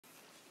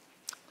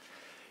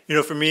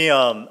For me,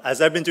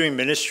 as I've been doing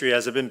ministry,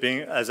 as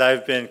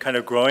I've been kind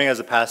of growing as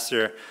a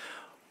pastor,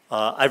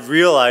 I've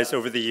realized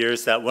over the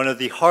years that one of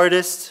the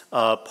hardest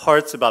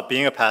parts about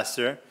being a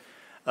pastor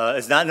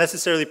is not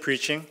necessarily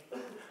preaching,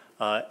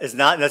 is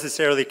not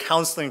necessarily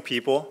counseling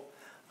people.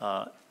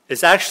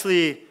 It's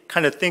actually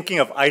kind of thinking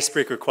of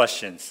icebreaker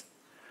questions.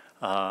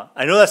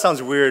 I know that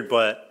sounds weird,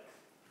 but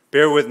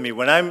bear with me.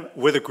 When I'm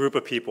with a group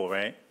of people,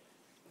 right,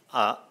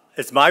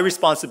 it's my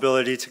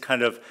responsibility to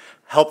kind of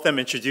help them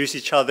introduce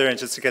each other and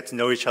just to get to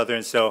know each other.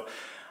 And so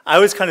I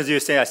always kind of do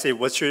this thing. I say,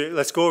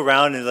 let's go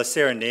around and let's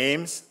say our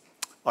names,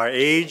 our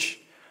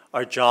age,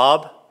 our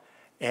job.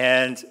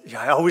 And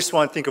I always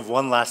want to think of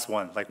one last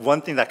one, like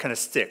one thing that kind of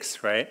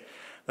sticks, right?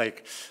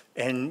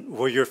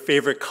 Your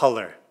favorite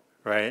color,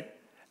 right?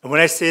 And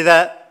when I say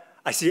that,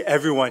 I see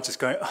everyone just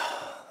going,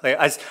 oh.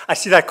 I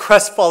see that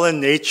crestfallen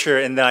nature,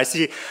 and then I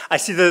see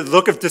the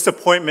look of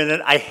disappointment,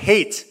 and I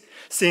hate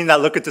seeing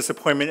that look of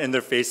disappointment in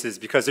their faces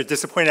because they're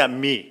disappointed at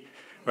me,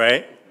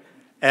 right?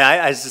 And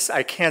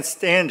I can't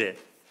stand it.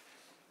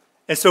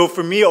 And so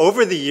for me,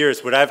 over the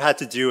years, what I've had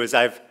to do is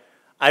I've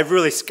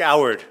really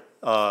scoured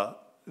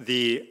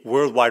the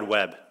World Wide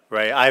Web,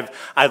 right?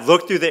 I've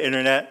looked through the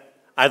internet.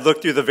 I've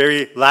looked through the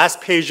very last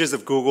pages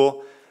of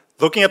Google,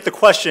 looking up the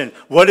question,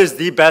 what is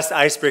the best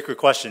icebreaker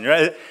question,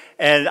 right?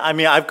 And I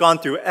mean, I've gone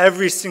through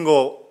every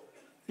single,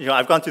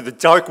 I've gone through the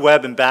dark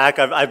web and back.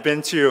 I've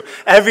been to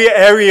every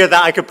area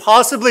that I could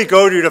possibly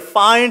go to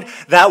find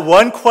that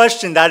one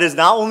question that is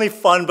not only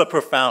fun but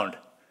profound,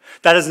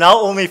 that is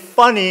not only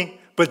funny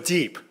but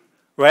deep,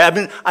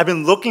 right? I've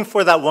been looking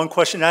for that one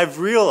question, and I've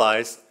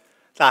realized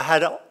that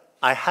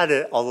I had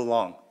it all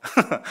along.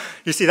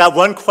 You see, that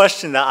one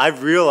question that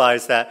I've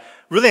realized that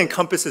really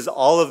encompasses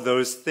all of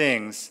those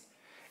things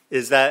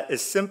is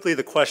simply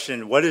the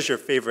question, what is your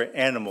favorite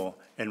animal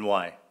and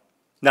why?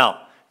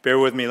 Now, bear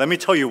with me. Let me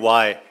tell you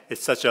why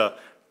it's such a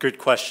good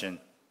question.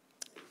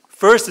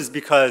 First is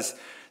because,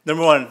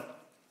 number one,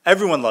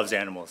 everyone loves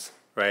animals,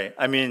 right?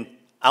 I mean,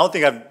 I don't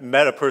think I've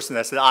met a person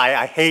that said,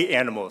 I hate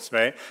animals,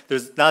 right?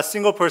 There's not a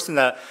single person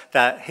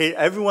that hates,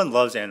 everyone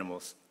loves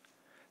animals.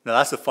 Now,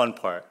 that's the fun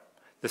part.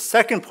 The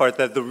second part,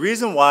 that the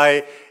reason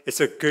why it's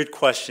a good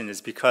question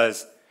is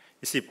because,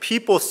 you see,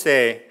 people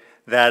say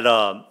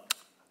that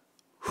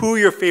who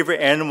your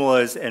favorite animal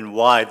is and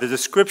why, the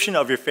description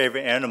of your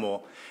favorite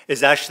animal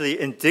is actually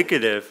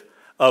indicative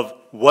of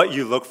what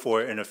you look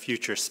for in a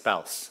future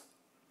spouse.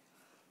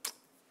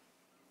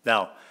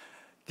 Now,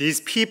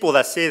 these people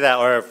that say that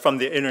are from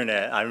the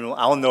internet. I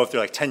don't know if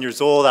they're like 10 years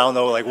old. I don't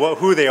know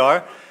who they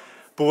are.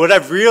 But what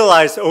I've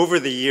realized over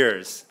the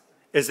years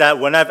is that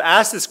when I've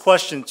asked this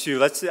question to,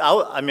 let's say,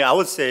 I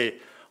would say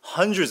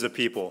hundreds of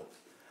people,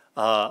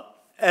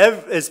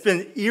 it's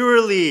been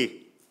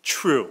eerily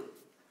true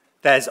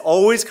that it's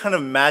always kind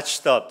of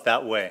matched up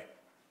that way.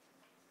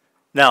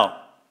 Now,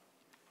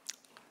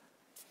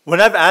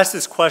 when I've asked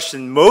this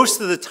question,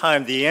 most of the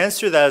time, the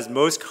answer that is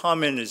most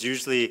common is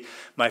usually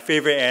my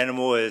favorite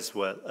animal is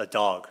what? A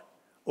dog,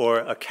 or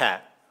a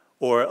cat,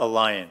 or a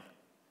lion.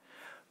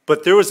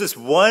 But there was this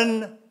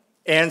one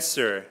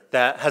answer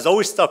that has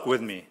always stuck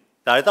with me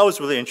that I thought was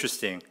really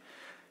interesting.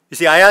 You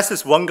see, I asked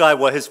this one guy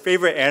what his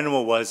favorite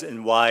animal was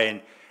and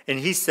why, and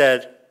he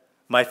said,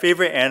 my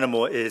favorite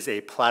animal is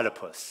a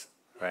platypus,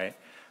 right?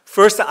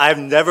 First, I've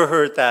never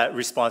heard that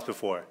response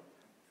before.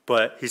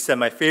 But he said,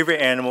 my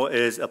favorite animal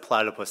is a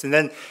platypus. And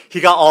then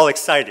he got all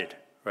excited,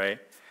 right?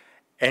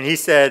 And he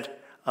said,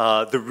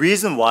 the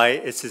reason why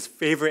it's his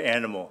favorite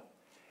animal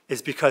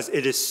is because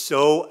it is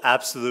so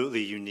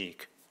absolutely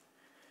unique.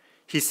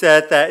 He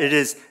said that it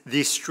is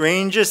the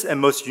strangest and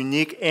most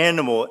unique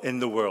animal in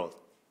the world.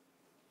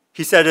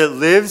 He said it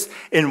lives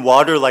in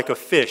water like a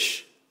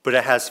fish, but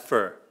it has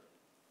fur.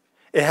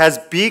 It has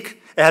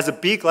a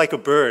beak like a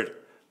bird,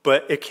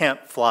 but it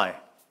can't fly.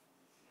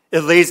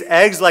 It lays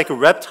eggs like a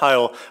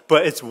reptile,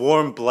 but it's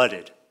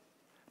warm-blooded.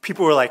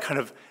 People were kind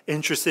of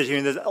interested here.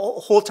 And the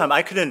whole time,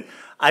 I couldn't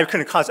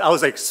concentrate. I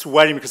was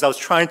sweating because I was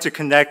trying to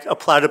connect a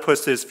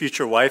platypus to his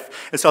future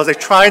wife. And so I was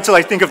trying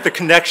to think of the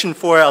connection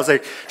for it. I was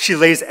she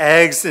lays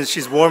eggs and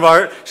she's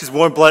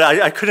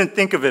warm-blooded. I couldn't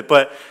think of it,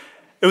 but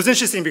it was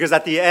interesting because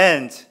at the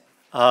end,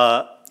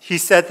 he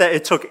said that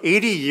it took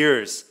 80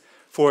 years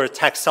for a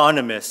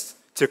taxonomist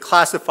to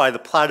classify the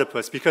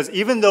platypus, because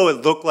even though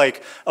it looked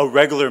like a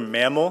regular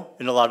mammal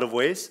in a lot of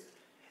ways,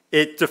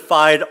 it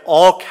defied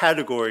all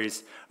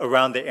categories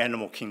around the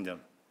animal kingdom.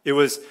 It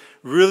was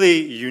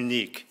really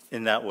unique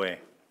in that way.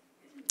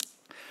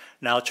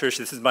 Now, church,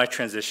 this is my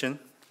transition.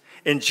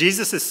 In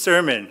Jesus'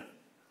 sermon,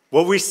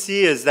 what we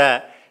see is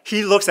that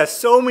he looks at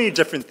so many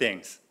different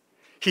things.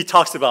 He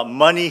talks about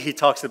money, he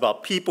talks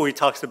about people, he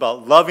talks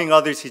about loving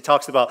others, he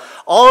talks about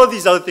all of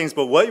these other things.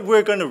 But what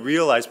we're going to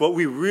realize, what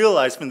we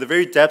realize from the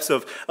very depths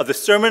of the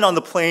Sermon on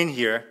the Plain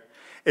here,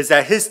 is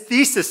that his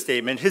thesis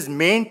statement, his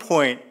main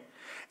point,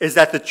 is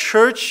that the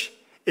church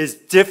is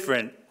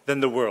different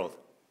than the world.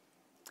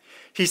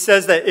 He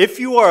says that if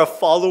you are a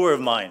follower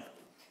of mine,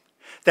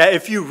 that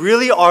if you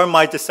really are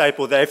my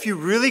disciple, that if you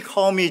really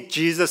call me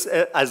Jesus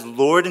as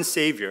Lord and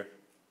Savior,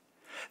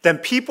 then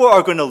people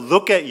are going to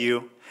look at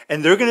you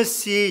and they're going to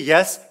see,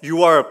 yes,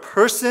 you are a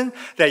person,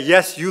 that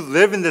yes, you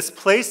live in this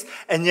place,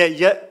 and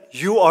yet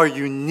you are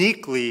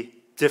uniquely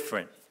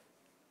different.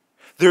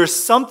 There is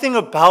something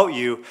about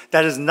you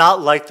that is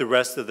not like the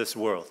rest of this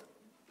world.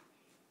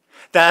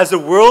 That as the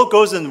world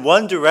goes in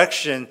one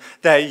direction,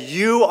 that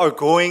you are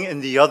going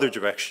in the other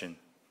direction.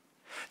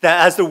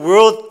 That as the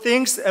world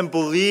thinks and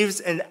believes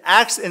and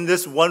acts in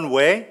this one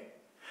way,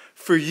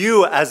 for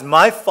you as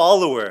my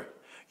follower,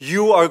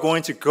 you are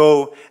going to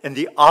go in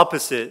the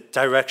opposite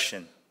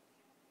direction.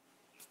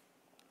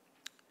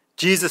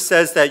 Jesus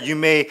says that you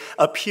may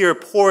appear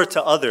poor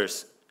to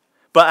others,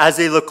 but as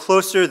they look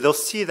closer, they'll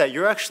see that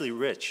you're actually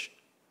rich.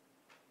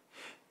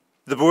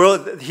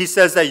 He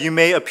says that you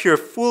may appear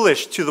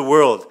foolish to the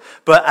world,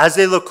 but as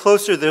they look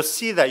closer, they'll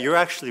see that you're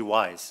actually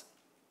wise.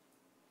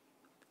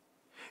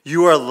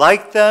 You are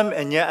like them,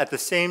 and yet at the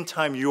same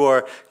time, you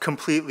are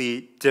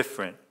completely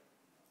different.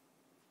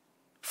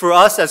 For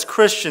us as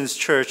Christians,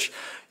 church,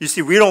 you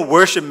see, we don't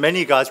worship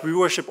many gods. We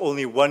worship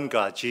only one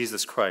God,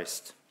 Jesus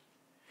Christ.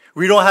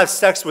 We don't have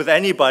sex with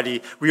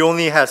anybody. We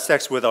only have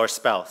sex with our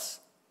spouse.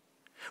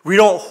 We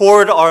don't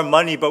hoard our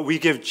money, but we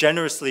give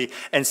generously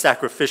and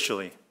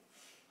sacrificially.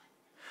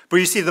 But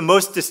you see, the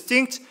most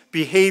distinct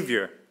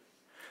behavior,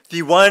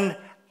 the one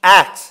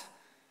act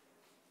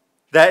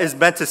that is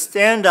meant to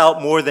stand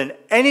out more than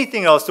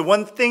anything else, the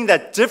one thing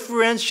that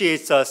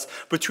differentiates us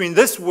between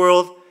this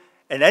world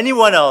and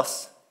anyone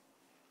else,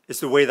 is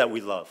the way that we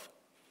love.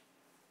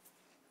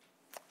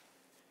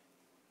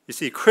 You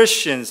see,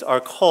 Christians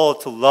are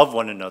called to love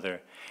one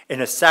another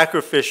in a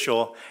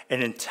sacrificial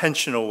and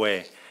intentional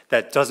way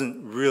that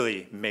doesn't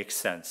really make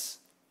sense.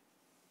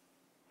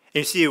 And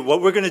you see,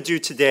 what we're going to do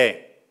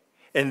today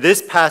in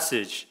this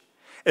passage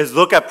is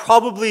look at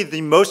probably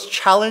the most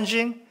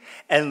challenging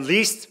and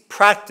least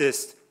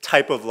practiced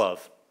type of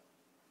love.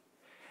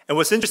 And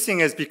what's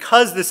interesting is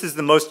because this is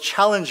the most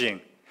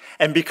challenging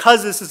and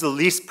because this is the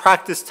least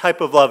practiced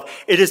type of love,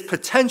 it is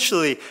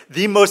potentially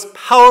the most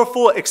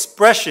powerful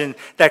expression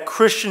that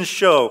Christians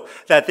show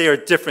that they are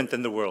different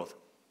than the world.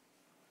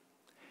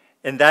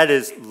 And that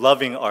is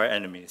loving our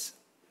enemies.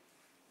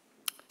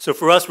 So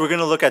for us, we're going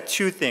to look at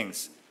two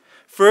things.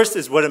 First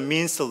is what it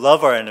means to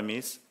love our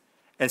enemies.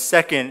 And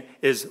second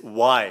is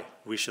why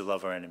we should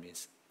love our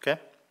enemies.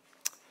 Okay?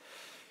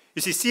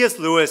 You see, C.S.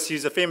 Lewis,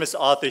 he's a famous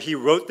author. He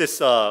wrote this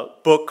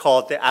book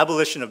called The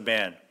Abolition of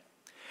Man.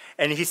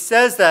 And he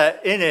says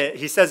that in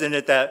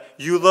it that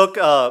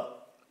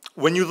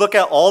when you look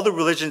at all the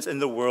religions in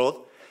the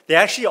world, they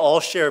actually all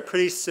share a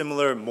pretty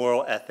similar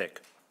moral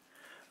ethic.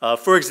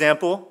 For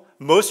example,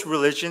 most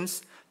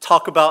religions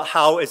talk about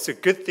how it's a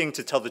good thing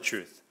to tell the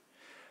truth.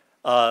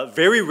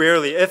 Very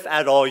rarely, if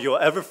at all, you'll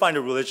ever find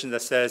a religion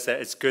that says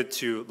that it's good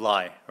to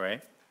lie,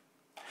 right?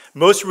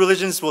 Most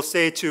religions will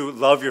say to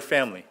love your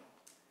family.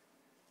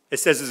 It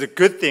says it's a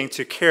good thing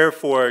to care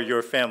for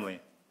your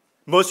family.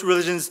 Most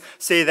religions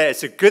say that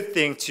it's a good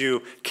thing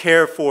to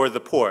care for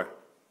the poor.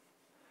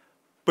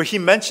 But he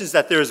mentions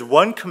that there is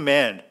one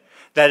command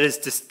that is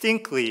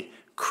distinctly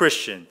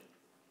Christian.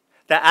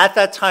 That at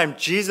that time,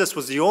 Jesus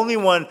was the only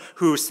one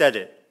who said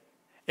it.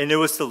 And it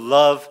was to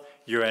love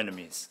your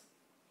enemies.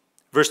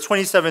 Verse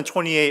 27,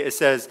 28, it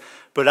says,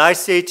 "But I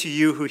say to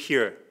you who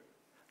hear,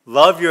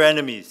 love your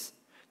enemies,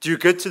 do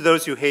good to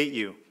those who hate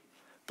you,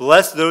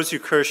 bless those who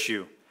curse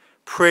you,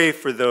 pray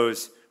for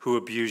those who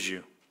abuse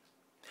you."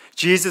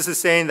 Jesus is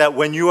saying that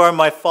when you are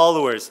my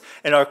followers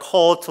and are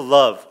called to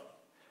love,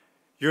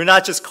 you're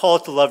not just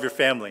called to love your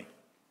family.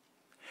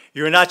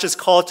 You're not just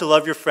called to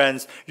love your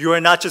friends. You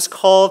are not just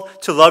called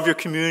to love your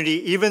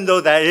community, even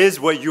though that is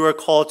what you are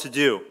called to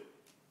do.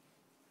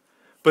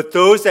 But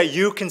those that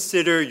you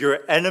consider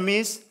your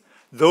enemies,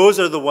 those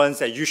are the ones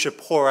that you should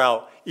pour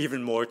out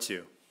even more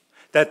to.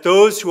 That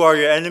those who are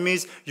your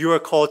enemies, you are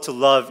called to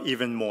love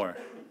even more.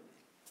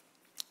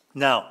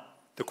 Now,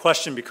 the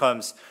question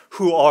becomes,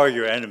 who are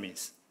your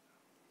enemies?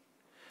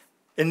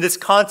 In this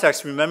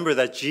context, remember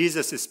that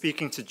Jesus is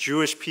speaking to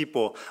Jewish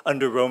people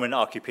under Roman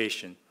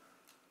occupation.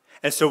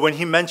 And so when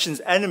he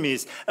mentions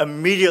enemies,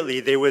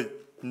 immediately they would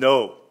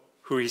know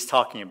who he's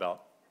talking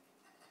about.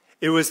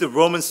 It was the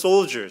Roman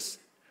soldiers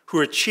who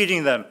were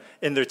cheating them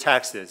in their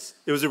taxes.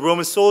 It was the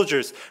Roman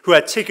soldiers who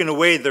had taken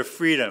away their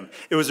freedom.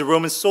 It was the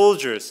Roman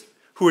soldiers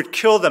who would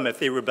kill them if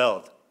they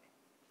rebelled.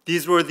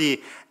 These were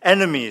the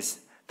enemies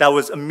that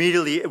was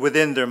immediately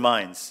within their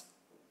minds.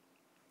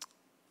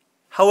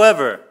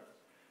 However,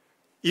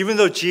 even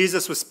though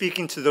Jesus was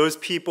speaking to those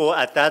people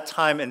at that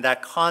time in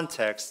that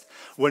context,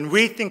 when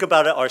we think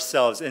about it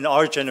ourselves in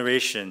our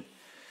generation,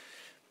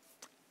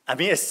 I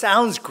mean, it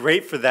sounds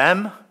great for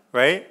them,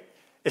 right?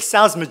 It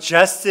sounds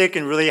majestic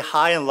and really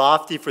high and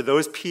lofty for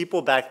those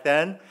people back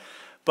then.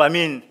 But I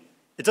mean,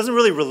 it doesn't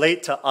really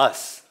relate to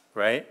us,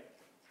 right?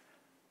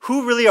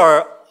 Who really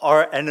are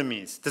our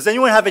enemies? Does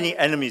anyone have any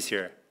enemies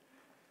here?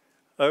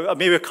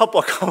 Maybe a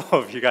couple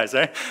of you guys,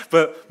 right?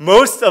 But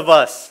most of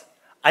us,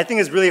 I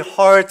think it's really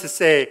hard to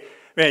say,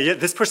 man, yeah,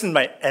 this person's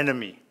my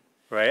enemy,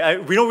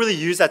 right? We don't really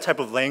use that type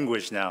of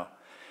language now.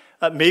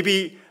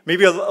 Maybe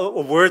maybe a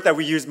word that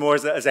we use more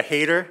as a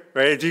hater,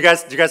 right? Do you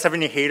guys have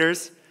any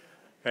haters?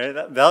 Right?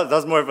 That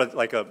was more of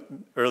a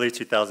early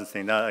 2000s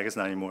thing. Not, I guess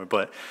not anymore.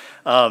 But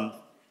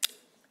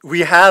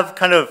we have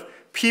kind of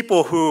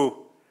people who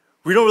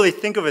we don't really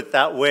think of it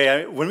that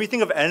way. When we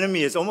think of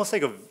enemy, it's almost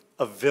like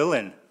a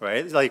villain,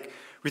 right? Like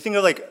we think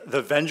of like the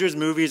Avengers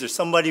movies or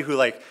somebody who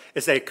like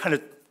is like kind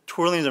of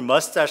twirling their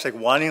mustache, like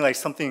wanting like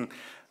something,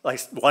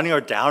 like wanting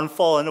our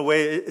downfall in a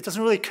way. It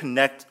doesn't really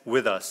connect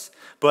with us.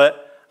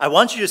 But I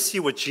want you to see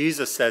what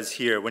Jesus says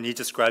here when he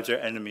describes our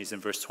enemies in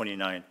verse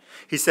 29.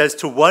 He says,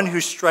 "To one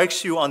who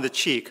strikes you on the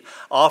cheek,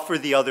 offer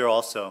the other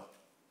also.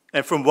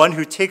 And from one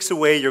who takes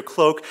away your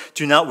cloak,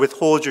 do not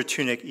withhold your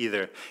tunic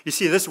either." You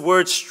see, this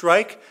word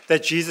strike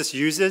that Jesus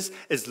uses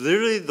is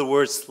literally the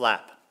word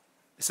slap.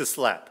 It's a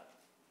slap.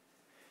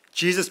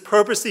 Jesus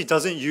purposely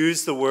doesn't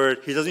use the word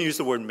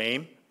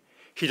maim.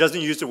 He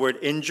doesn't use the word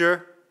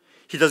injure.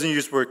 He doesn't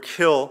use the word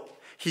kill.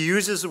 He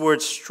uses the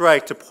word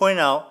strike to point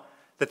out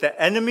that the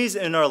enemies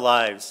in our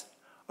lives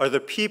are the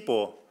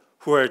people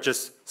who are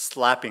just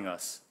slapping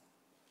us.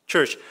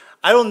 Church,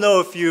 I don't know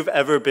if you've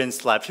ever been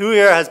slapped. Who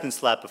here has been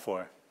slapped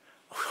before?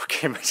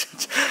 Okay,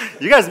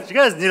 you guys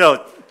need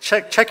to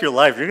check your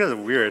life. You guys are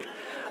weird.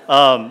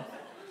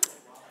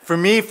 For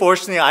me,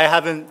 fortunately, I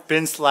haven't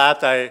been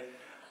slapped. I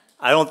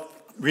don't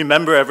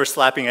remember ever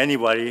slapping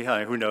anybody.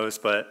 Who knows?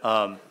 But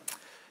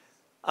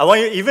I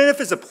want you, even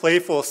if it's a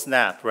playful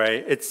snap,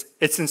 right?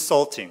 It's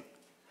insulting.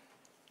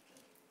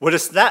 What a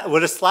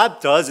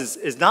slap does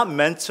is not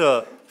meant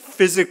to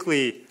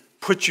physically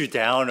put you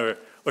down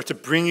or to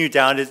bring you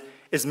down.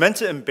 It's meant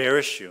to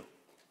embarrass you.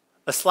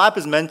 A slap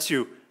is meant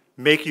to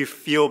make you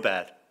feel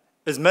bad.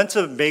 It's meant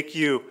to make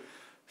you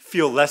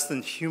feel less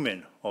than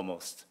human,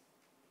 almost.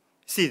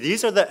 See,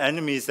 these are the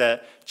enemies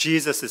that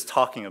Jesus is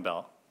talking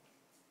about.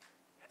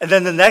 And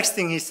then the next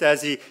thing he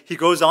says, he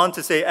goes on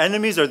to say,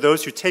 enemies are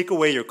those who take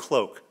away your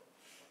cloak.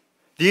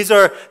 These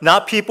are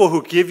not people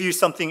who give you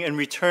something in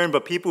return,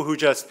 but people who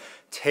just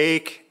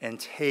take and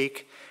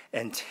take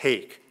and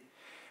take.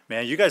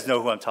 Man, you guys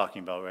know who I'm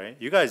talking about, right?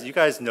 You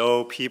guys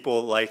know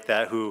people like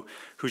that who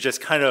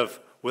just kind of,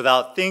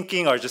 without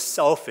thinking, are just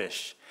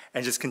selfish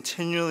and just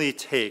continually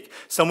take.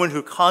 Someone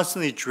who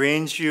constantly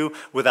drains you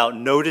without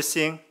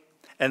noticing.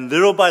 And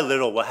little by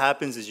little, what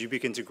happens is you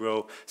begin to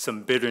grow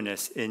some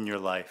bitterness in your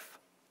life.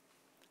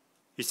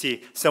 You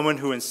see, someone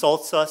who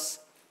insults us,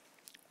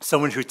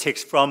 someone who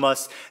takes from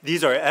us,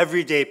 these are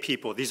everyday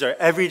people. These are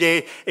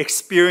everyday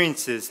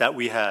experiences that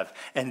we have.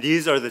 And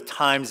these are the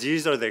times,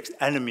 these are the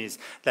enemies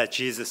that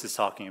Jesus is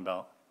talking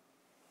about.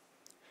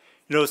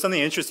 You know, something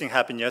interesting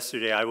happened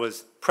yesterday. I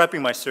was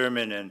prepping my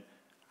sermon and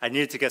I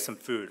needed to get some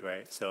food,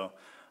 right? So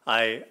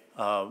I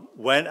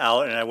went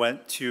out and I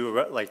went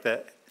to like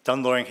the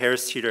Dunloring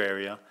Harris Teeter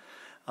area.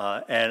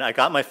 And I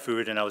got my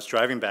food and I was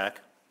driving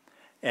back.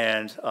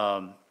 And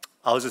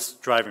I was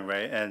just driving,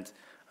 right? And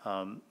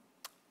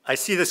I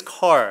see this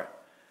car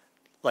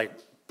like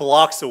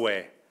blocks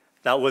away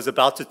that was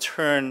about to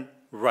turn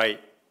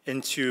right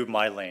into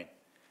my lane.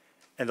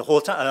 And the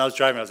whole time and I was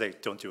driving, I was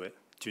like, don't do it.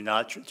 Do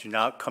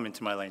not come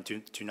into my lane.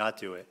 Do not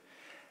do it.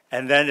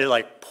 And then it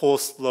like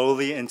pulls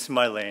slowly into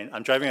my lane.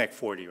 I'm driving like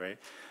 40, right?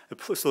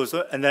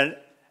 And then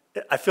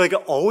I feel like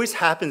it always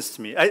happens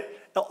to me. It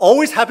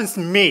always happens to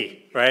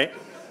me, right?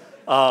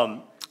 And all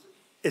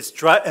of a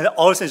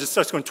sudden it just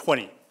starts going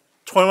 20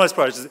 miles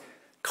per hour. Just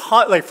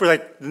like for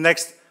like the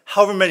next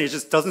however many, it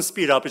just doesn't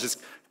speed up. It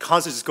just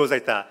constantly just goes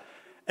like that.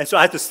 And so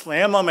I have to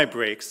slam on my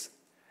brakes.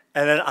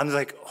 And then I'm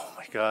like, oh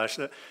my gosh.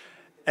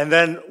 And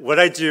then what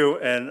I do,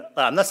 and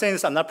I'm not saying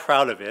this, I'm not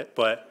proud of it,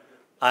 but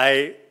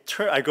I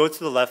go to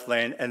the left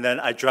lane, and then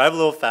I drive a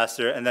little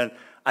faster, and then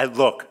I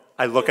look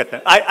at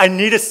them. I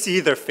need to see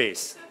their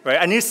face, right?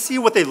 I need to see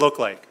what they look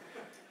like.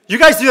 You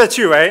guys do that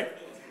too, right?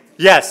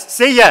 Yes,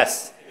 say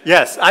yes.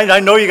 Yes, I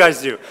know you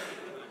guys do.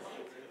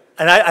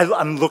 And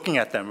I'm looking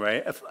at them,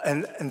 right?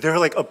 And they're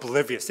like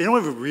oblivious. They don't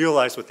even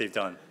realize what they've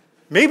done.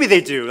 Maybe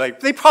they do. Like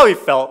they probably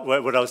felt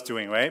what I was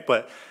doing, right?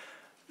 But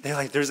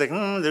they're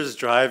just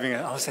driving.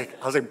 And I was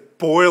like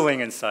boiling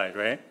inside,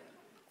 right?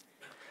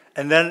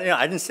 And then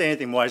I didn't say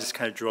anything more. I just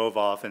kind of drove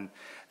off and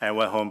I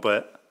went home.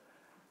 But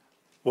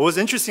what was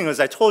interesting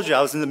was I told you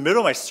I was in the middle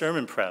of my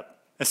sermon prep.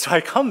 And so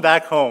I come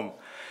back home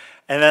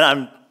and then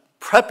I'm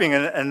prepping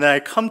and then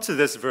I come to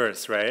this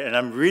verse, right? And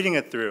I'm reading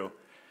it through.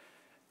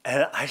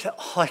 And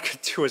all I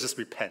could do was just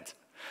repent.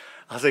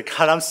 I was like,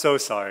 God, I'm so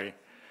sorry.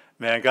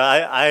 Man,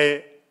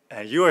 God,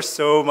 you are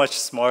so much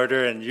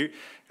smarter, and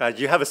God,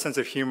 you have a sense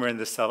of humor in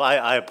this stuff.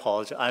 I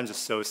apologize. I'm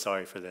just so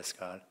sorry for this,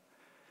 God.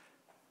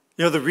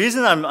 You know, the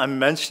reason I'm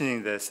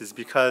mentioning this is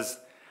because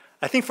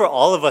I think for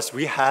all of us,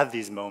 we have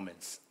these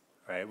moments,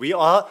 right? We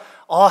all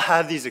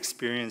have these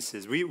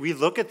experiences. We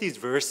look at these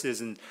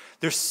verses, and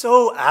they're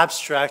so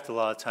abstract a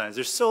lot of times.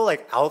 They're so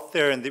like out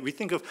there, and we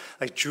think of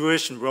like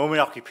Jewish and Roman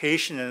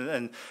occupation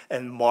and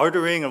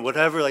martyring and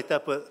whatever like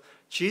that. But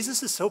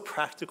Jesus is so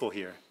practical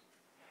here.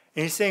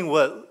 And he's saying,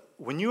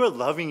 when you are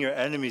loving your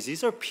enemies,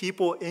 these are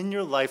people in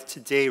your life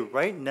today,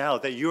 right now,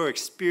 that you are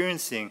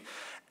experiencing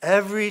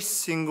every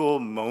single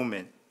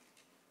moment.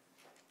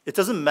 It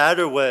doesn't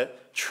matter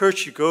what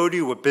church you go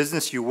to, what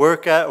business you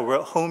work at, or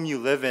what home you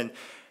live in.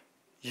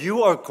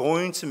 You are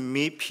going to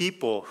meet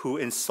people who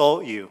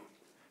insult you,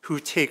 who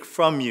take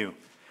from you,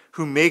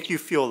 who make you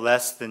feel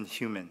less than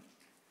human.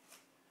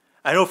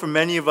 I know for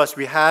many of us,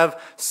 we have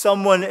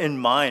someone in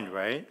mind,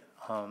 right?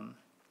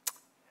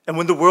 And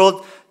when the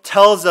world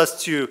tells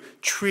us to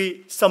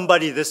treat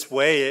somebody this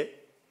way,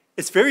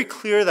 it's very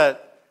clear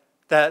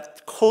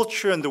that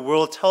culture and the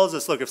world tells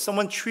us, look, if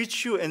someone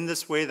treats you in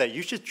this way, that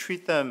you should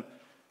treat them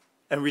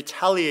and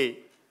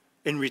retaliate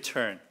in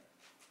return.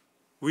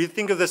 We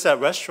think of this at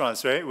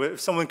restaurants, right? If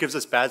someone gives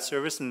us bad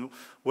service, and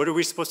what are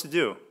we supposed to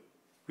do?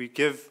 We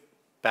give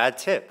bad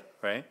tip,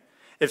 right?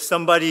 If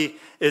somebody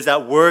is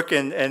at work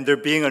and they're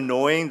being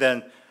annoying,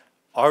 then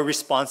our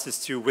response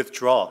is to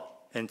withdraw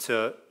and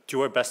to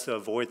do our best to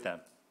avoid them.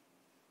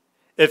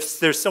 If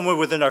there's someone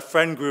within our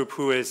friend group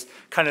who is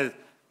kind of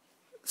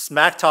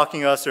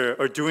smack-talking us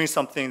or doing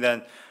something,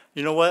 then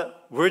you know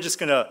what? We're just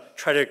going to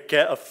try to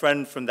get a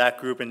friend from that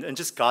group and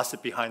just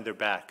gossip behind their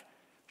back.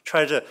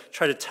 Try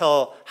to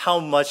tell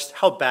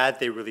how bad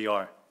they really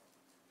are.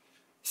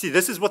 See,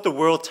 this is what the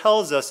world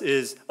tells us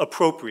is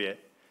appropriate.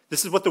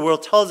 This is what the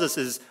world tells us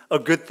is a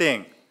good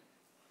thing,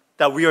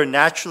 that we are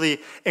naturally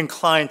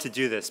inclined to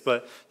do this.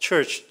 But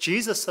church,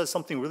 Jesus says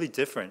something really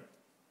different.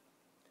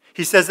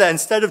 He says that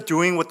instead of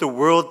doing what the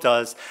world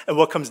does and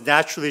what comes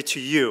naturally to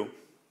you,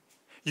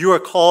 you are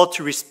called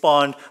to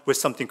respond with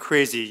something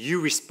crazy.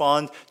 You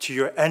respond to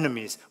your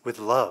enemies with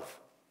love.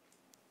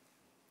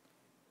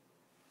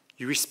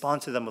 You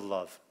respond to them with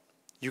love.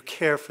 You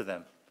care for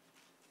them.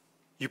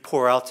 You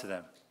pour out to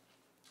them.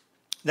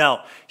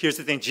 Now, here's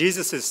the thing.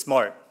 Jesus is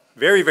smart,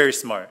 very, very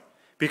smart,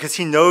 because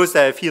he knows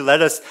that if he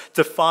let us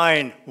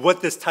define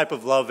what this type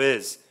of love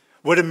is,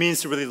 what it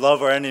means to really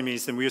love our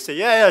enemies, and we would say,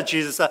 yeah,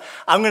 Jesus,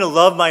 I'm going to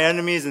love my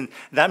enemies, and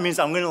that means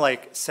I'm going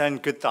to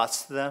send good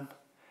thoughts to them,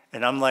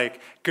 and I'm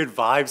good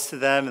vibes to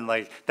them,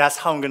 and that's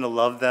how I'm going to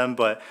love them.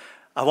 But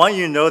I want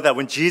you to know that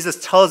when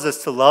Jesus tells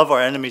us to love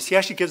our enemies, he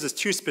actually gives us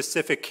two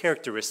specific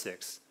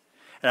characteristics.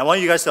 And I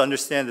want you guys to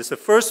understand this. The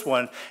first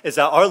one is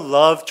that our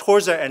love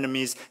towards our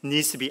enemies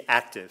needs to be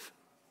active.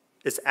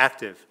 It's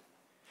active.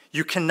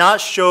 You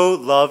cannot show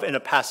love in a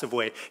passive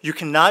way. You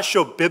cannot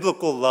show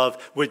biblical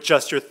love with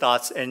just your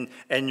thoughts and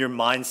your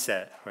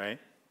mindset, right?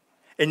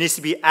 It needs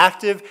to be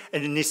active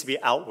and it needs to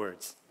be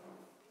outwards.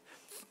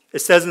 It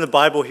says in the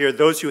Bible here,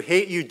 those who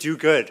hate you do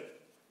good.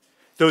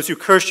 Those who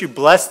curse you,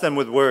 bless them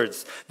with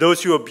words.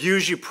 Those who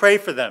abuse you, pray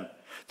for them.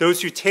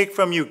 Those who take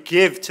from you,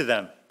 give to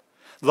them.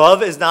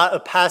 Love is not a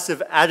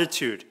passive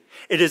attitude.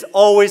 It is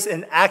always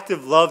an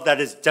active love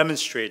that is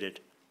demonstrated.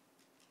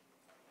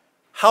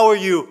 How are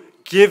you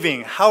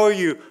giving? How are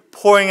you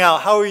pouring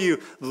out? How are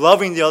you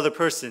loving the other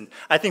person?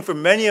 I think for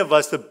many of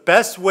us, the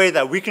best way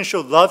that we can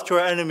show love to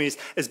our enemies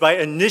is by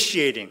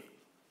initiating.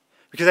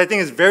 Because I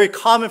think it's very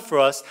common for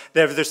us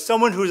that if there's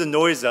someone who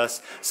annoys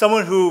us,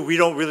 someone who we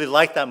don't really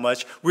like that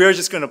much, we are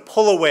just going to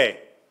pull away,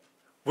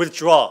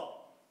 withdraw,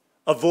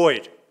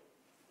 avoid.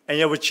 And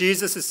yet what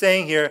Jesus is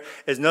saying here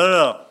is,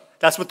 no.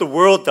 That's what the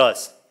world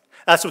does.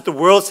 That's what the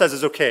world says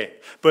is okay.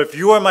 But if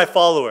you are my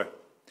follower,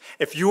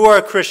 if you are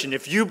a Christian,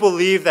 if you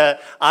believe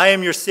that I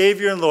am your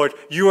Savior and Lord,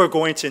 you are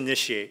going to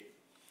initiate.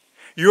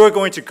 You are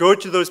going to go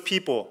to those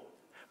people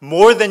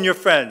more than your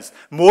friends,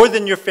 more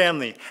than your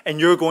family, and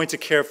you're going to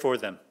care for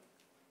them.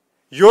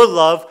 Your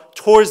love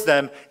towards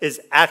them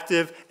is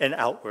active and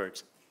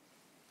outward.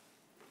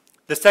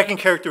 The second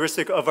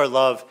characteristic of our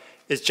love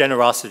is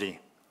generosity.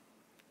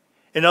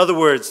 In other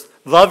words,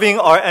 loving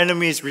our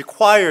enemies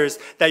requires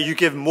that you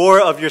give more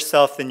of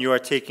yourself than you are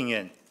taking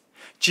in.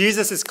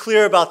 Jesus is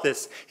clear about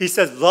this. He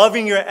says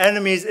loving your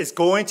enemies is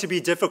going to be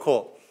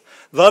difficult.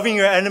 Loving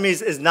your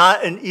enemies is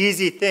not an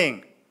easy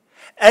thing.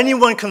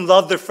 Anyone can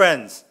love their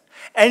friends.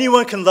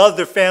 Anyone can love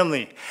their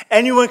family.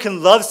 Anyone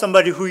can love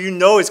somebody who you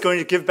know is going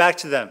to give back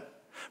to them.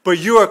 But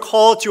you are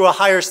called to a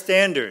higher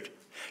standard.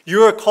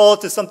 You are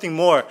called to something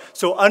more.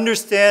 So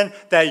understand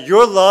that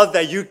your love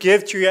that you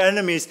give to your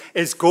enemies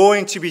is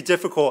going to be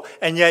difficult,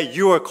 and yet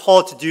you are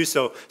called to do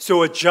so.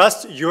 So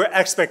adjust your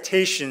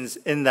expectations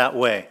in that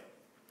way.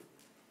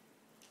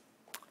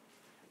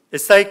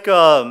 It's like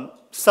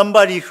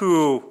somebody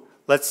who,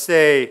 let's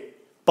say,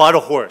 bought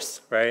a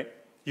horse, right?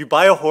 You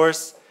buy a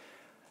horse.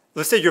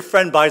 Let's say your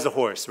friend buys a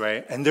horse,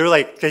 right? And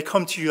they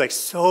come to you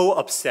so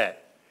upset.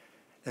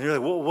 And you're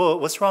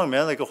like, what's wrong,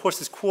 man? A horse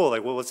is cool.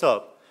 What's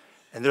up?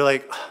 And they're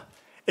like,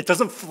 it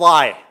doesn't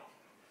fly.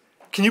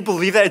 Can you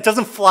believe that? It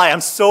doesn't fly.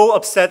 I'm so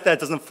upset that it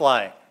doesn't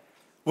fly.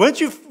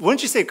 Wouldn't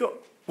you say,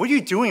 what are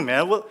you doing,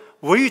 man? What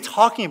are you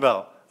talking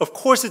about? Of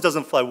course it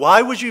doesn't fly.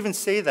 Why would you even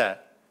say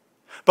that?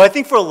 But I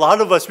think for a lot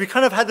of us, we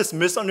kind of had this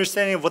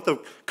misunderstanding of what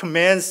the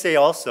commands say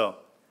also.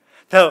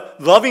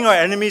 That loving our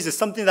enemies is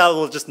something that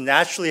will just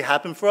naturally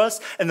happen for us.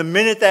 And the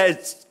minute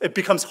that it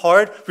becomes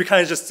hard, we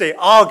kind of just say,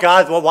 oh,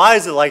 God, well, why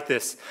is it like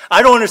this?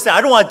 I don't understand.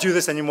 I don't want to do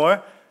this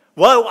anymore.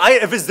 Well,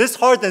 if it's this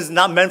hard, then it's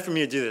not meant for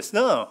me to do this.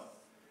 No.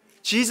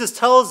 Jesus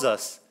tells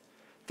us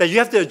that you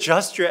have to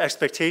adjust your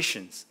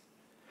expectations.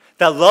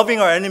 That loving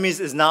our enemies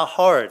is not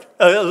hard.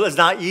 It's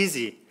not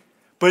easy.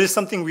 but it's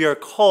something we are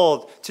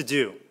called to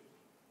do.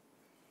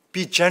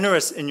 Be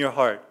generous in your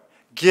heart.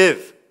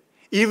 Give.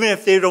 Even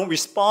if they don't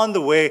respond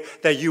the way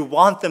that you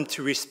want them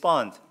to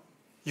respond,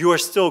 you are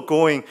still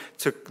going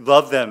to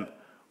love them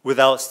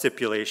without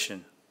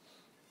stipulation.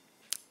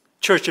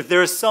 Church, if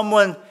there is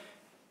someone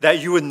that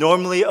you would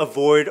normally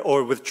avoid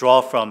or withdraw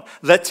from,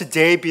 let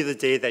today be the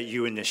day that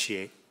you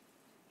initiate.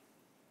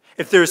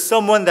 If there is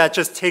someone that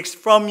just takes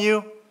from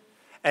you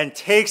and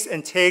takes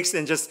and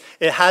just,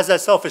 it has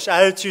that selfish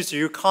attitude, so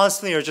you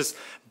constantly are just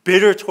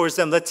bitter towards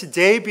them, let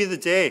today be the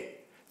day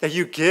that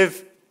you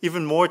give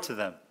even more to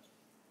them.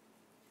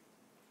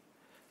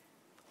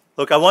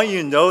 Look, I want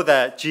you to know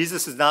that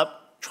Jesus is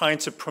not trying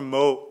to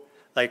promote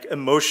like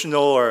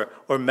emotional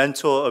or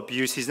mental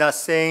abuse. He's not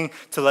saying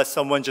to let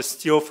someone just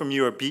steal from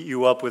you or beat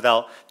you up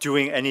without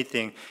doing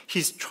anything.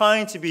 He's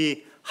trying to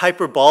be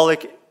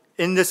hyperbolic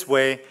in this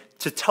way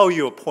to tell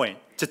you a point,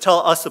 to tell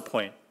us a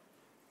point.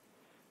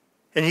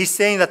 And he's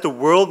saying that the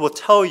world will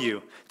tell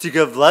you to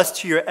give less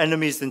to your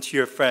enemies than to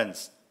your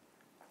friends.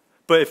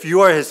 But if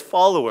you are his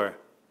follower,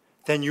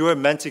 then you are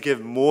meant to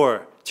give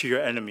more to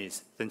your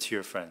enemies than to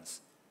your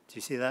friends. Do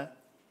you see that?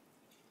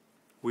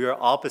 We are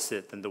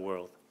opposite than the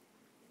world.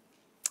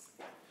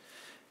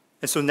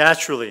 And so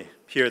naturally,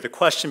 here, the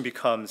question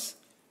becomes,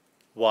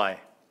 why?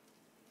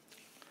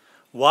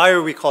 Why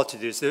are we called to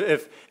do this?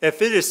 If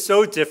it is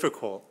so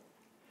difficult,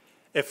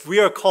 if we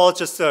are called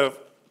just to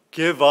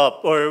give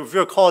up, or if we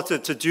are called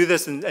to do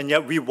this and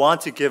yet we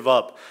want to give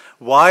up,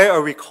 why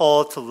are we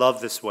called to love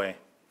this way?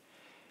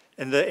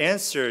 And the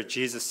answer,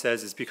 Jesus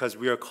says, is because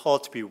we are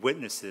called to be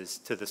witnesses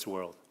to this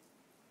world.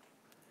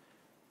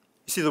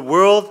 You see, the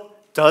world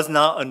does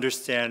not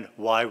understand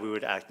why we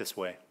would act this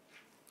way.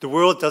 The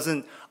world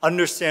doesn't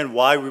understand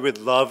why we would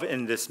love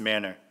in this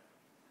manner.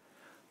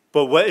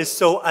 But what is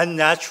so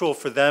unnatural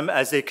for them,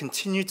 as they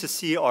continue to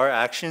see our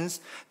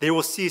actions, they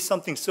will see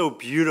something so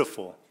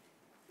beautiful.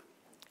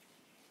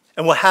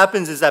 And what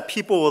happens is that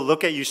people will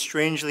look at you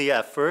strangely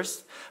at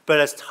first, but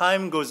as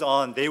time goes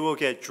on, they will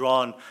get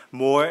drawn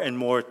more and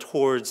more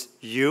towards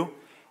you,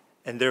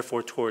 and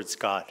therefore towards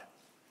God.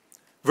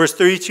 Verse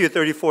 32 to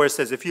 34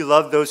 says, if you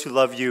love those who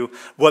love you,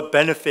 what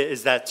benefit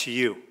is that to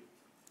you?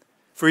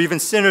 For even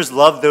sinners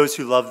love those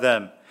who love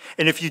them.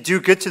 And if you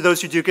do good to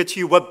those who do good to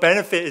you, what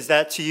benefit is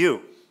that to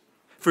you?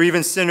 For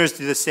even sinners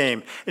do the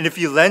same. And if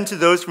you lend to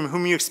those from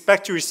whom you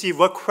expect to receive,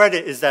 what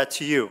credit is that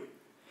to you?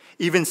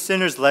 Even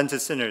sinners lend to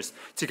sinners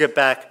to get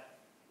back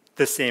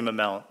the same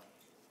amount.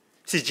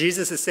 See,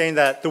 Jesus is saying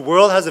that the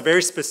world has a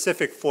very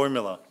specific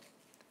formula.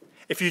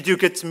 If you do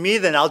good to me,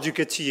 then I'll do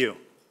good to you.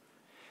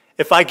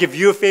 If I give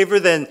you a favor,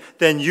 then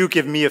you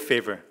give me a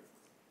favor.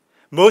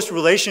 Most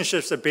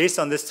relationships are based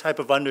on this type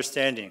of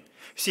understanding.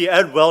 See,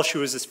 Ed Welch, who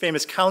was this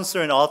famous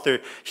counselor and author,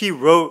 he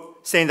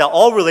wrote saying that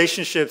all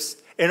relationships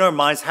in our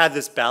minds have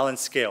this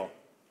balance scale.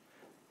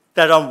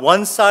 That on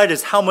one side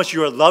is how much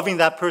you are loving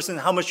that person,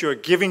 how much you are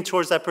giving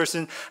towards that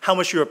person, how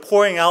much you are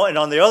pouring out, and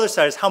on the other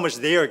side is how much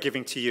they are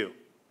giving to you.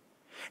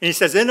 And he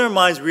says in our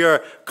minds we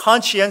are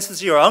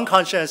conscientiously or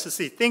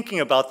unconscientiously thinking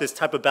about this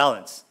type of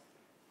balance.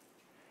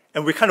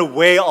 And we kind of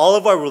weigh all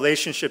of our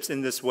relationships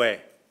in this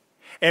way.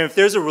 And if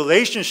there's a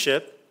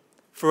relationship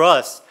for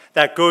us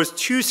that goes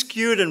too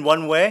skewed in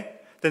one way,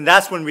 then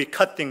that's when we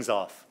cut things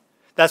off.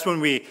 That's when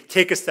we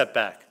take a step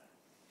back.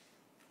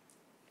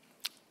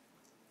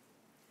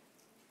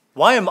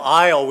 Why am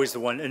I always the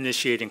one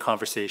initiating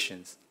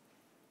conversations?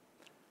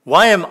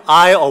 Why am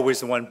I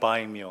always the one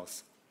buying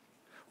meals?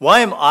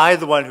 Why am I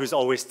the one who's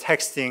always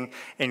texting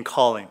and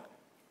calling?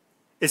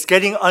 It's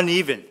getting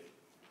uneven.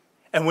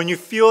 And when you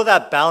feel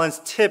that balance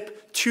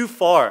tip too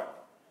far,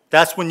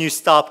 that's when you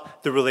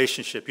stop the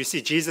relationship. You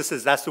see, Jesus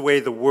says that's the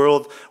way the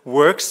world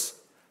works,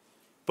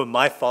 but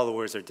my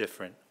followers are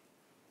different.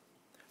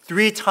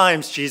 3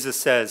 times Jesus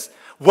says,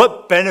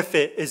 what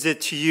benefit is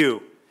it to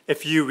you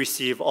if you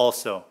receive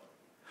also?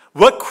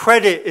 What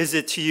credit is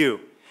it to you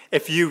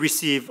if you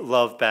receive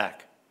love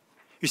back?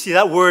 You see,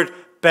 that word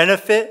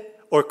benefit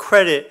or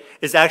credit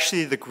is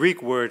actually the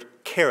Greek word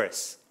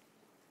charis.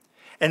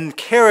 And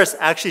charis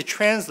actually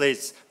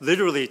translates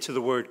literally to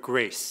the word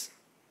grace.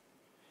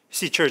 You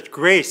see, church,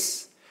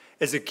 grace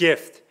is a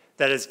gift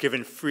that is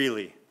given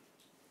freely.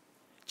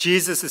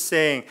 Jesus is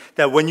saying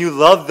that when you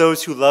love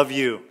those who love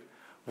you,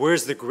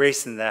 where's the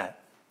grace in that?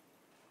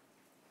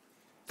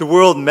 The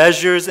world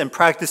measures and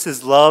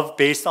practices love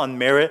based on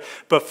merit,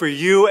 but for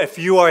you, if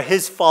you are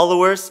his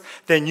followers,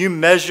 then you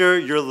measure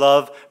your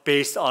love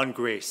based on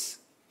grace.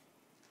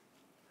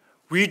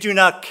 We do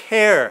not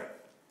care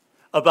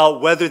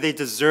about whether they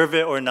deserve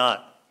it or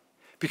not.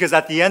 Because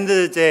at the end of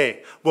the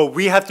day, what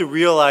we have to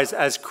realize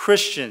as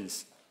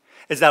Christians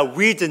is that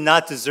we did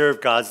not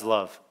deserve God's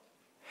love.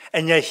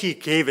 And yet he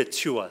gave it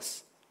to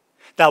us.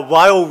 That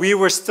while we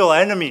were still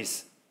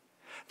enemies,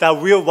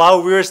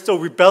 while we were still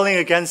rebelling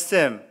against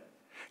him,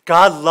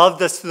 God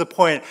loved us to the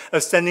point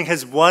of sending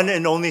his one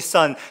and only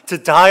Son to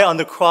die on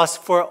the cross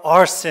for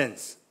our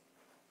sins.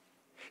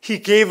 He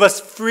gave us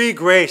free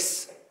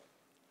grace.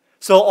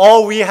 So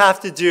all we have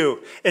to do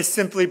is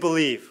simply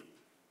believe.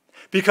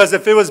 Because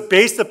if it was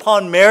based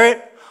upon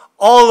merit,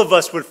 all of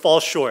us would fall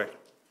short.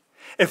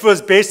 If it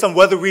was based on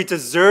whether we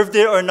deserved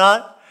it or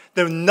not,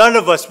 then none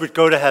of us would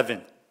go to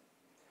heaven.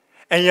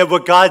 And yet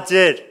what God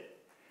did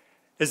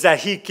is that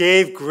he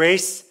gave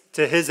grace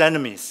to his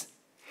enemies.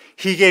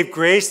 He gave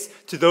grace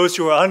to those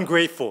who are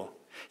ungrateful.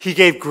 He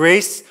gave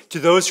grace to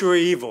those who are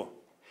evil.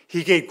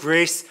 He gave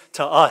grace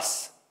to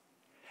us.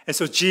 And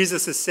so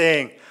Jesus is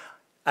saying,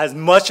 as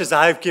much as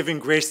I've given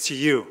grace to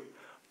you,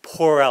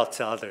 pour out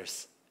to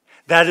others.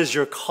 That is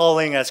your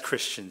calling as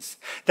Christians.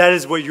 That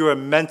is what you are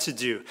meant to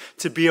do,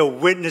 to be a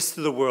witness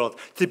to the world,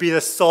 to be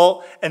the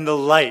salt and the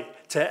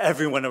light to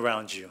everyone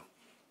around you.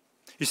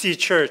 You see,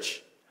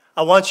 church,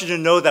 I want you to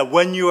know that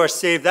when you are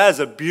saved, that is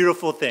a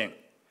beautiful thing.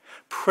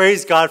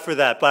 Praise God for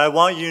that. But I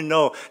want you to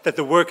know that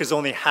the work is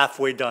only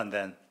halfway done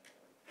then.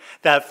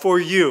 That for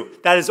you,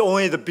 that is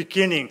only the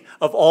beginning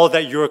of all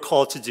that you're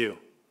called to do.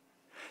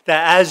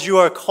 That as you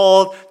are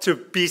called to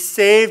be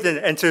saved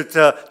and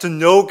to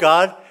know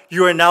God,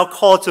 you are now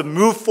called to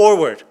move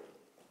forward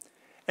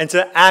and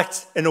to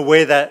act in a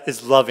way that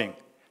is loving,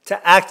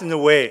 to act in a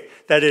way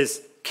that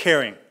is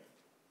caring.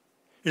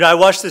 You know, I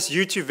watched this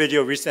YouTube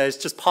video recently. It's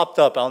just popped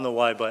up. I don't know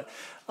why, but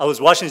I was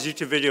watching this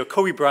YouTube video,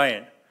 Kobe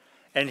Bryant,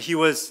 and he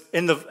was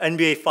in the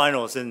NBA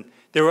Finals, and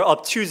they were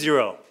up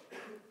 2-0.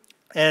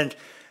 And,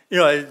 you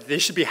know, they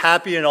should be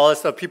happy and all that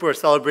stuff. People are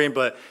celebrating,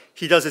 but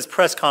he does his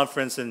press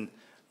conference and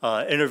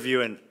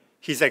interview, and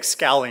he's like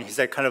scowling. He's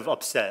like kind of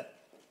upset.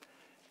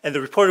 And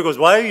the reporter goes,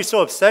 "Why are you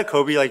so upset,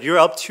 Kobe? Like, you're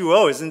up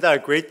 2-0. Isn't that a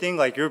great thing?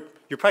 Like, you're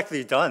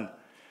practically done."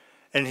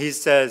 And he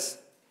says,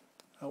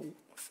 "Oh,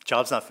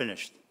 job's not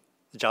finished.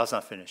 The job's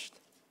not finished."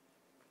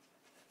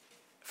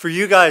 For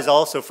you guys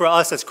also, for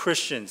us as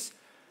Christians,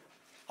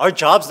 our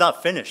job's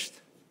not finished.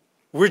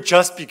 We're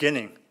just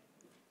beginning.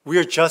 We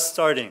are just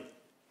starting.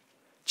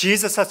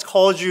 Jesus has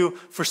called you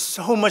for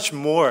so much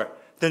more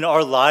than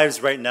our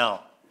lives right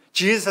now.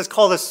 Jesus has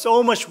called us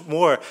so much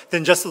more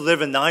than just to live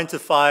a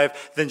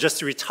 9-to-5, than just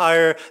to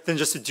retire, than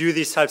just to do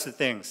these types of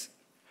things.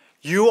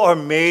 You are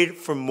made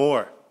for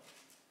more.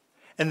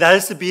 And that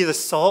is to be the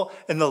salt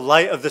and the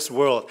light of this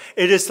world.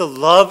 It is to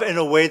love in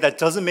a way that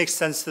doesn't make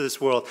sense to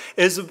this world.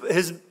 It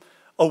is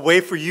a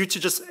way for you to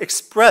just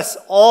express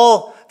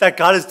all that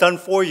God has done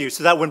for you,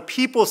 so that when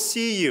people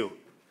see you,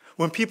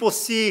 when people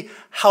see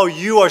how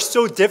you are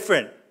so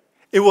different,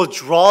 it will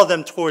draw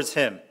them towards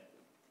him.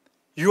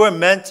 You are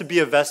meant to be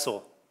a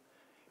vessel.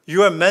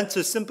 You are meant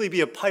to simply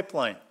be a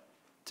pipeline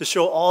to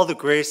show all the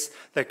grace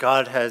that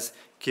God has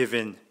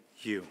given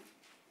you.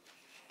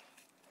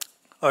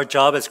 Our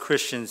job as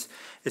Christians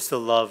is to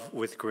love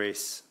with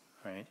grace,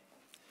 right?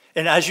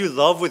 And as you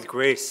love with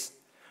grace,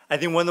 I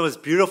think one of the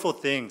most beautiful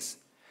things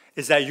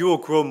is that you will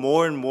grow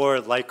more and more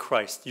like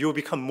Christ. You will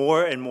become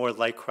more and more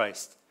like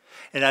Christ.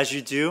 And as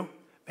you do,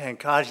 man,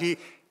 God, he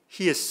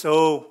is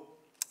so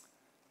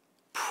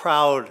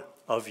proud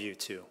of you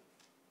too.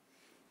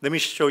 Let me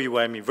show you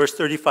what I mean. Verse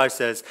 35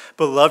 says,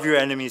 "But love your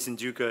enemies and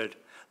do good.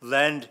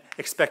 Lend,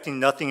 expecting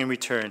nothing in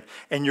return,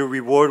 and your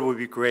reward will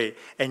be great,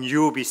 and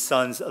you will be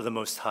sons of the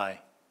Most High."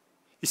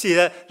 You see,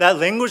 that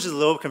language is a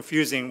little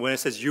confusing when it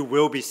says you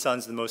will be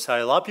sons of the Most High.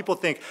 A lot of people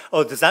think,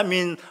 oh, does that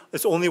mean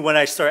it's only when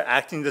I start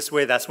acting this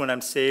way, that's when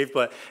I'm saved?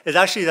 But it's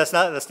actually, that's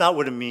not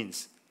what it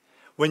means.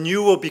 When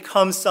you will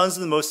become sons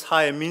of the Most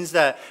High, it means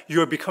that you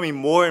are becoming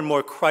more and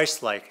more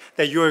Christ-like,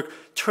 that you're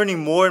turning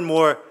more and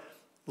more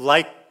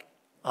like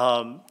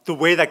the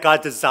way that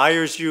God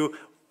desires you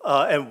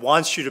and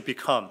wants you to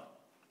become,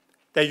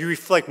 that you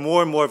reflect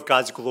more and more of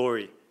God's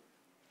glory.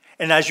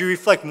 And as you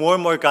reflect more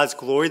and more of God's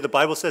glory, the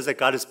Bible says that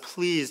God is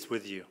pleased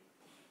with you.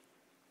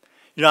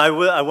 You know,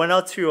 I went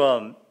out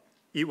to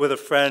eat with a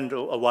friend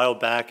a while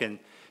back, and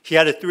he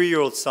had a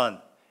 3-year-old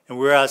son, and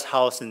we were at his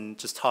house and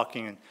just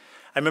talking. And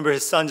I remember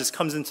his son just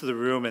comes into the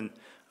room, and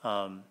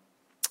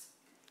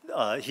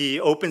he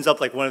opens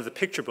up like one of the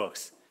picture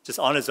books, just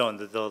on his own,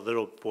 the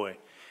little boy.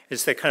 And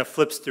just like kind of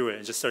flips through it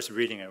and just starts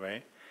reading it,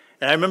 right?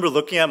 And I remember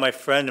looking at my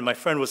friend, and my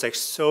friend was like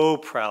so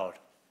proud.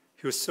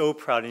 He was so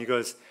proud, and he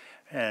goes,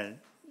 "Man,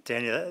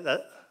 Danny,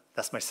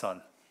 that's my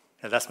son.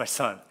 Yeah, that's my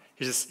son."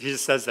 He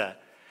just says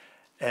that.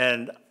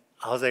 And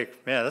I was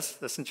like, man,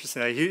 that's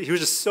interesting. Like, he was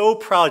just so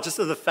proud just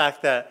of the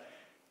fact that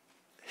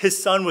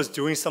his son was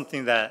doing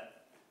something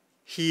that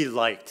he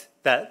liked,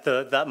 that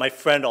my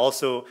friend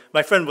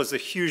was a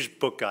huge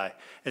book guy.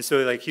 And so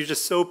like he was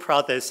just so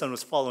proud that his son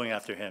was following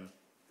after him.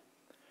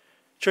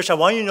 Church, I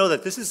want you to know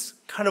that this is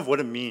kind of what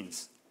it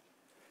means.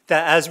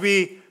 That as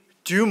we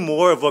do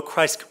more of what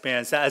Christ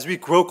commands, that as we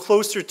grow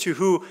closer to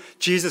who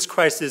Jesus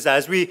Christ is,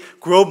 as we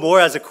grow more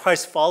as a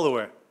Christ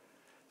follower,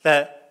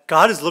 that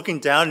God is looking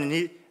down,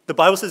 and the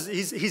Bible says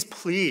he's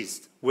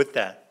pleased with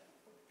that.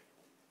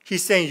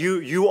 He's saying,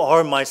 you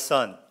are my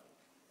son.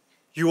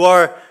 You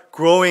are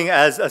growing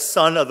as a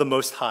son of the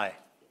Most High.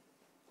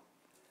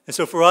 And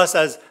so for us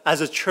as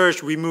a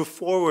church, we move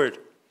forward,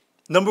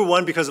 number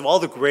one, because of all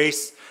the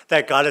grace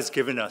that God has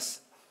given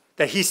us,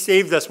 that he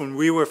saved us when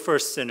we were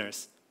first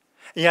sinners.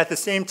 And yet at the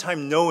same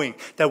time knowing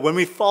that when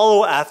we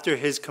follow after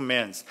his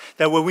commands,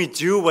 that when we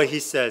do what he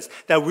says,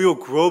 that we will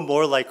grow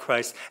more like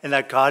Christ, and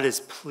that God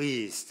is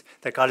pleased,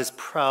 that God is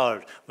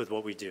proud with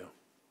what we do.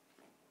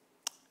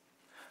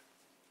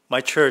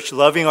 My church,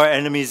 loving our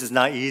enemies is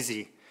not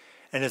easy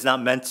and is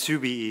not meant to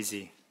be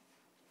easy,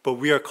 but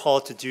we are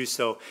called to do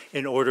so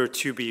in order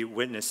to be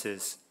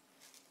witnesses.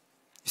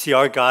 You see,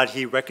 our God,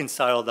 he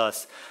reconciled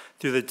us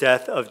through the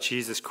death of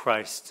Jesus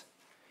Christ.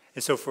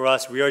 And so for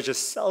us, we are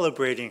just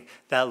celebrating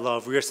that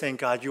love. We are saying,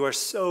 God, you are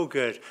so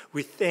good.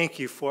 We thank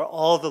you for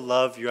all the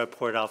love you have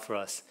poured out for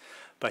us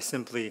by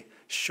simply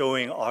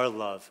showing our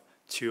love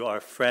to our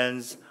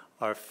friends,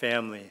 our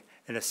family,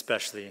 and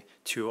especially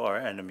to our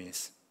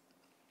enemies.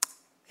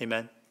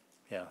 Amen?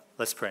 Yeah,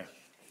 let's pray.